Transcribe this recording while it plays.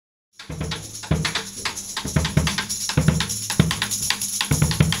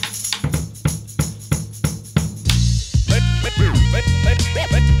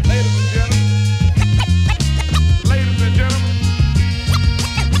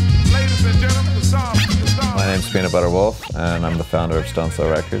name's Peanut Butter Wolf, and I'm the founder of Stones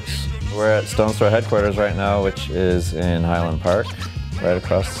Throw Records. We're at Stones Throw headquarters right now, which is in Highland Park, right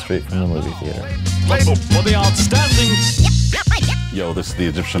across the street from the movie theater. Label for the outstanding. Yo, this is the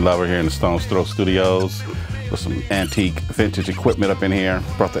Egyptian Lover here in the Stones Throw Studios with some antique vintage equipment up in here.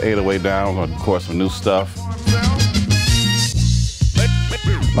 Brought the 808 down, of course, some new stuff.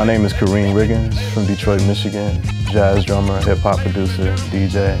 My name is Karriem Riggins from Detroit, Michigan. Jazz drummer, hip-hop producer,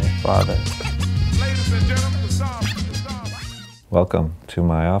 DJ, father. Welcome to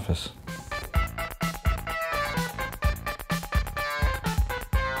my office.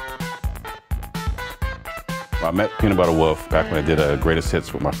 I met Peanut Butter Wolf back when I did Greatest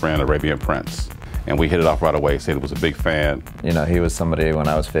Hits with my friend Arabian Prince. And we hit it off right away. Said he was a big fan. You know, he was somebody, when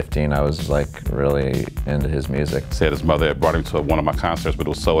I was 15, I was like really into his music. Said his mother had brought him to one of my concerts, but it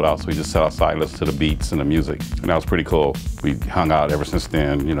was sold out, so we just sat outside and listened to the beats and the music. And that was pretty cool. We hung out ever since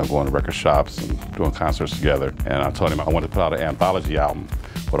then, you know, going to record shops and doing concerts together. And I told him I wanted to put out an anthology album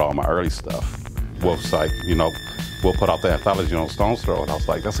with all my early stuff. Wolf's like, you know, we'll put out the anthology on Stones Throw. And I was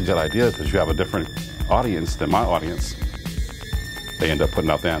like, that's a good idea, because you have a different audience than my audience. They end up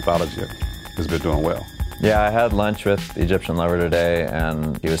putting out the anthology. It's been doing well. Yeah, I had lunch with Egyptian Lover today,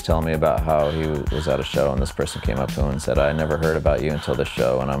 and he was telling me about how he was at a show and this person came up to him and said, I never heard about you until this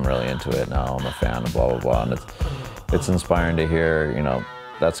show, and I'm really into it now, I'm a fan, and blah, blah, blah. And it's inspiring to hear, you know,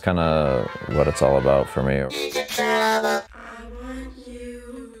 that's kind of what it's all about for me.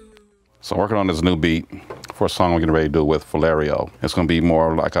 So I'm working on this new beat for a song we're getting ready to do with Valerio. It's going to be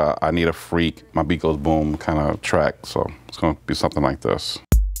more like a I Need a Freak, my beat goes boom kind of track, so it's going to be something like this.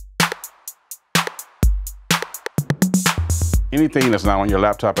 Anything that's not on your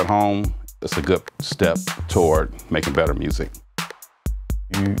laptop at home, it's a good step toward making better music.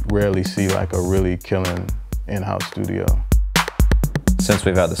 You rarely see like a really killing in-house studio. Since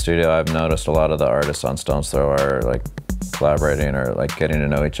we've had the studio, I've noticed a lot of the artists on Stones Throw are like collaborating or like getting to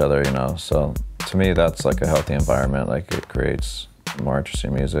know each other, you know. So to me, that's like a healthy environment. Like it creates more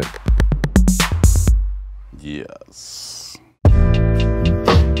interesting music. Yes.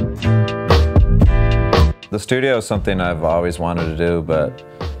 The studio is something I've always wanted to do, but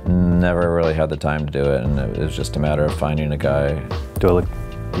never really had the time to do it, and it was just a matter of finding a guy. Do I look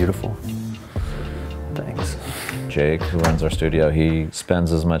beautiful? Thanks. Jake, who runs our studio, he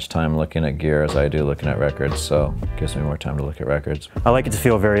spends as much time looking at gear as I do looking at records, so it gives me more time to look at records. I like it to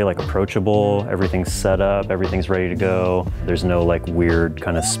feel very like approachable. Everything's set up, everything's ready to go. There's no like weird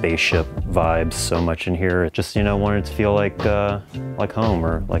kind of spaceship vibes so much in here. Just, you know, wanted to feel like home,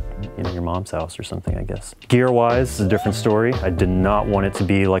 or like, you know, your mom's house or something, I guess. Gear-wise, is a different story. I did not want it to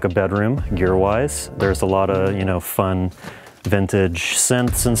be like a bedroom, gear-wise. There's a lot of, you know, fun vintage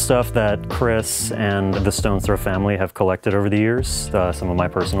synths and stuff that Chris and the Stones Throw family have collected over the years. Some of my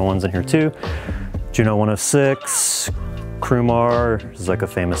personal ones in here too. Juno 106, Krumar. There's like a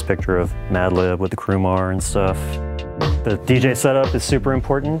famous picture of Madlib with the Krumar and stuff. The DJ setup is super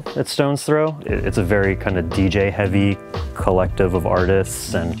important at Stones Throw. It's a very kind of DJ heavy collective of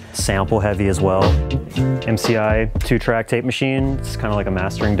artists, and sample heavy as well. MCI 2-track tape machine. It's kind of like a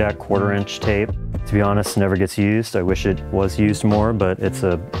mastering deck, 1/4-inch tape. To be honest, never gets used. I wish it was used more, but it's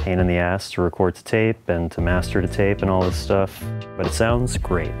a pain in the ass to record to tape and to master to tape and all this stuff. But it sounds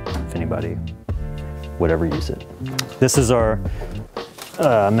great if anybody would ever use it. This is our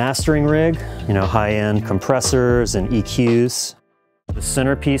mastering rig, you know, high-end compressors and EQs. The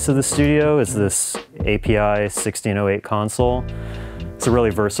centerpiece of the studio is this API 1608 console. It's a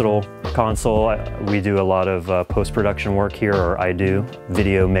really versatile console. We do a lot of post-production work here, or I do,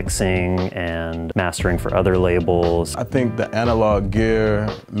 video mixing and mastering for other labels. I think the analog gear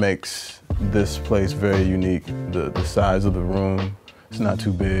makes this place very unique. The size of the room, it's not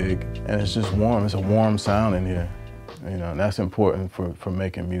too big, and it's just warm. It's a warm sound in here. You know, and that's important for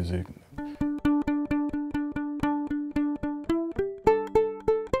making music.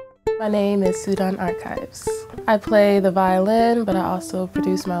 My name is Sudan Archives. I play the violin, but I also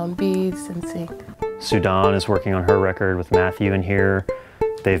produce my own beats and sing. Sudan is working on her record with Matthew in here.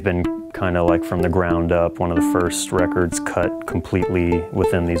 They've been kind of like from the ground up, one of the first records cut completely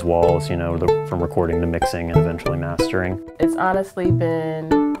within these walls, you know, from recording to mixing and eventually mastering. It's honestly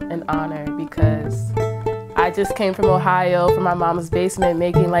been an honor, because I just came from Ohio, from my mom's basement,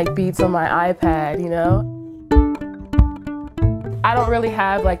 making like beats on my iPad, you know? I don't really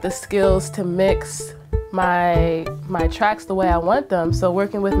have like the skills to mix my tracks the way I want them, so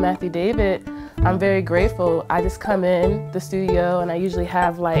working with Matthew David, I'm very grateful. I just come in the studio and I usually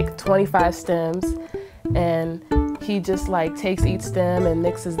have like 25 stems, and he just like takes each stem and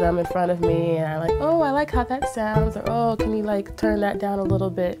mixes them in front of me, and I'm like, oh, I like how that sounds, or oh, can you like turn that down a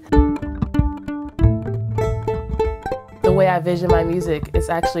little bit? the way I vision my music is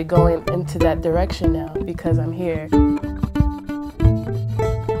actually going into that direction now because I'm here.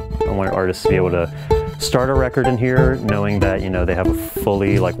 I want artists to be able to start a record in here knowing that, you know, they have a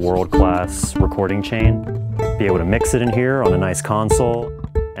fully like world-class recording chain, be able to mix it in here on a nice console,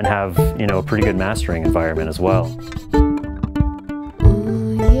 and have, you know, a pretty good mastering environment as well.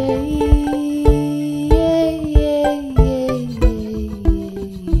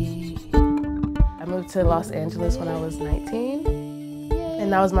 I moved to Los Angeles when I was 19,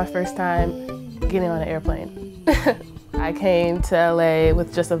 and that was my first time getting on an airplane. I came to LA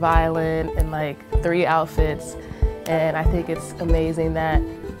with just a violin and like 3 outfits, and I think it's amazing that,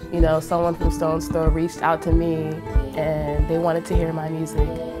 you know, someone from Stone's Throw reached out to me and they wanted to hear my music,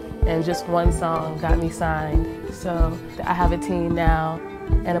 and just one song got me signed. So I have a team now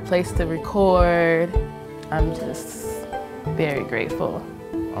and a place to record. I'm just very grateful.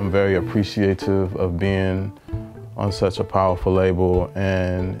 I'm very appreciative of being on such a powerful label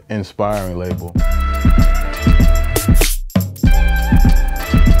and inspiring label.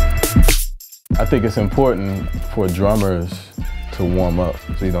 I think it's important for drummers to warm up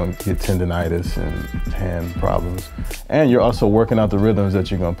so you don't get tendinitis and hand problems. And you're also working out the rhythms that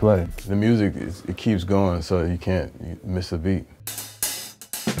you're gonna play. The music, it keeps going, so you can't miss a beat.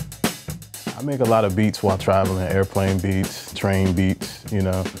 I make a lot of beats while traveling, airplane beats, train beats, you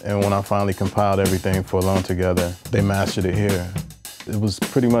know. And when I finally compiled everything for Alone Together, they mastered it here. It was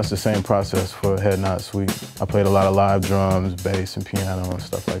pretty much the same process for Head Nod Suite. I played a lot of live drums, bass, and piano and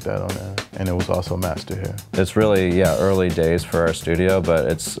stuff like that on there. And it was also mastered here. It's really, yeah, early days for our studio, but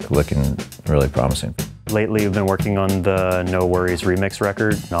it's looking really promising. Lately, we've been working on the NxWorries remix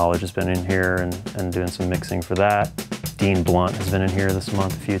record. Knowledge has been in here and doing some mixing for that. Dean Blunt has been in here this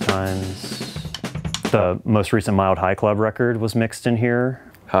month a few times. The most recent Mild High Club record was mixed in here.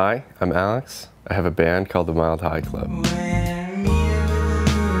 Hi, I'm Alex. I have a band called the Mild High Club.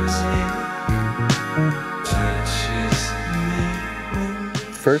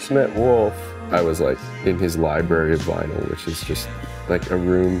 First met Wolf, I was like in his library of vinyl, which is just like a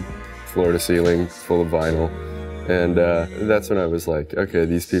room, floor to ceiling, full of vinyl. And that's when I was like, okay,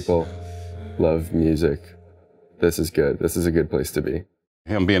 these people love music. This is good. This is a good place to be.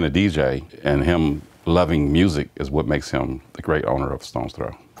 Him being a DJ and him loving music is what makes him the great owner of Stone's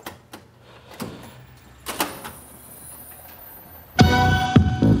Throw.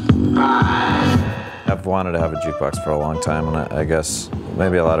 I've wanted to have a jukebox for a long time, and I guess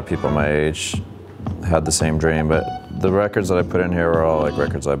maybe a lot of people my age had the same dream, but the records that I put in here were all like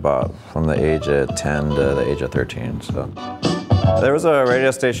records I bought from the age of 10 to the age of 13, so. There was a radio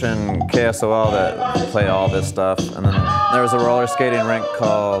station, KSOL, that played all this stuff, and then there was a roller skating rink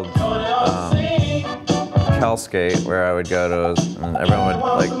called Cal Skate, where I would go to, and everyone would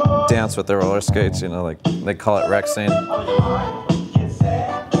like dance with their roller skates, you know, like they call it Rexing.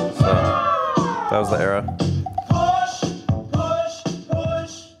 So that was the era.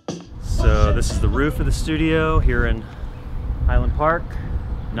 So this is the roof of the studio here in Highland Park.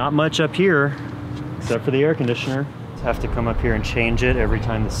 Not much up here, except for the air conditioner. Have to come up here and change it every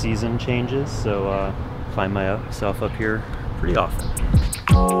time the season changes, so find myself up here pretty often.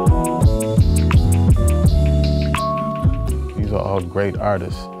 These are all great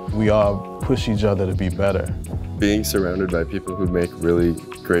artists. We all push each other to be better. Being surrounded by people who make really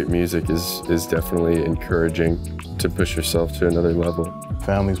great music is definitely encouraging to push yourself to another level.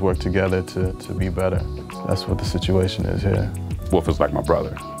 Families work together to be better. That's what the situation is here. Wolf is like my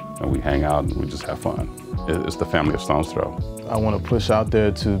brother, and we hang out and we just have fun. It's the family of Stone's Throw. I want to push out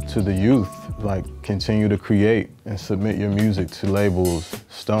there to the youth, like continue to create and submit your music to labels.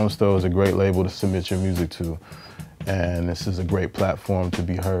 Stone's Throw is a great label to submit your music to, and this is a great platform to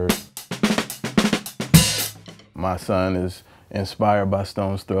be heard. My son is inspired by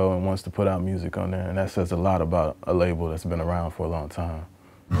Stone's Throw and wants to put out music on there, and that says a lot about a label that's been around for a long time.